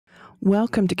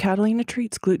Welcome to Catalina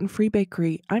Treats Gluten-Free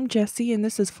Bakery. I'm Jessie, and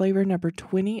this is flavor number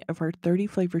 20 of our 30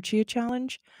 flavor Chia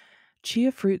challenge,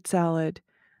 Chia fruit salad.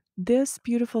 This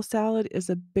beautiful salad is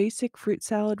a basic fruit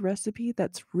salad recipe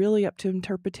that's really up to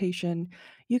interpretation.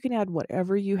 You can add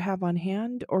whatever you have on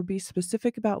hand or be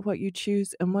specific about what you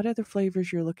choose and what other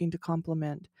flavors you're looking to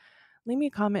complement. Leave me a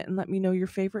comment and let me know your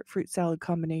favorite fruit salad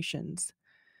combinations.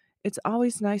 It's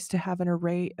always nice to have an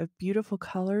array of beautiful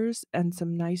colors and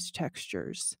some nice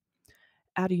textures.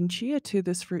 Adding chia to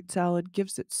this fruit salad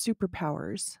gives it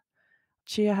superpowers.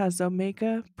 Chia has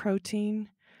omega, protein,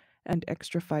 and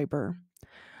extra fiber.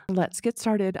 Let's get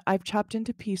started. I've chopped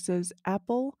into pieces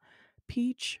apple,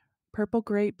 peach, purple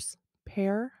grapes,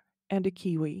 pear, and a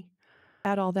kiwi.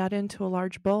 Add all that into a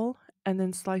large bowl and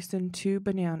then slice in 2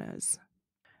 bananas.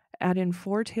 Add in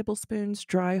 4 tablespoons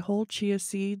dry whole chia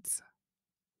seeds,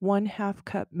 1/2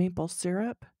 cup maple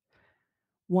syrup,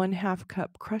 1/2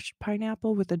 cup crushed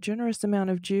pineapple with a generous amount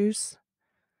of juice,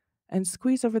 and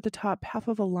squeeze over the top half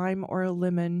of a lime or a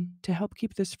lemon to help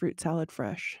keep this fruit salad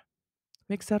fresh.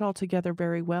 Mix that all together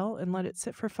very well and let it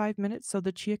sit for 5 minutes so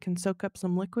the chia can soak up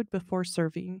some liquid before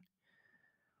serving.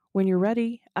 When you're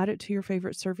ready, add it to your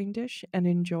favorite serving dish and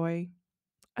enjoy.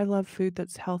 I love food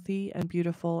that's healthy and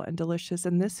beautiful and delicious,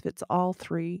 and this fits all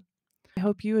three. I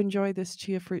hope you enjoy this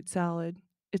chia fruit salad.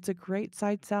 It's a great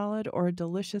side salad or a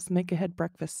delicious make-ahead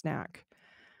breakfast snack.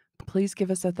 Please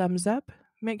give us a thumbs up.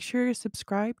 Make sure you're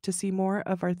subscribed to see more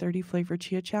of our 30 flavor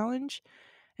chia challenge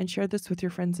and share this with your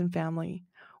friends and family.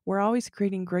 We're always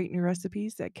creating great new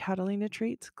recipes at Catalina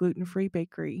Treats Gluten-Free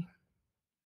Bakery.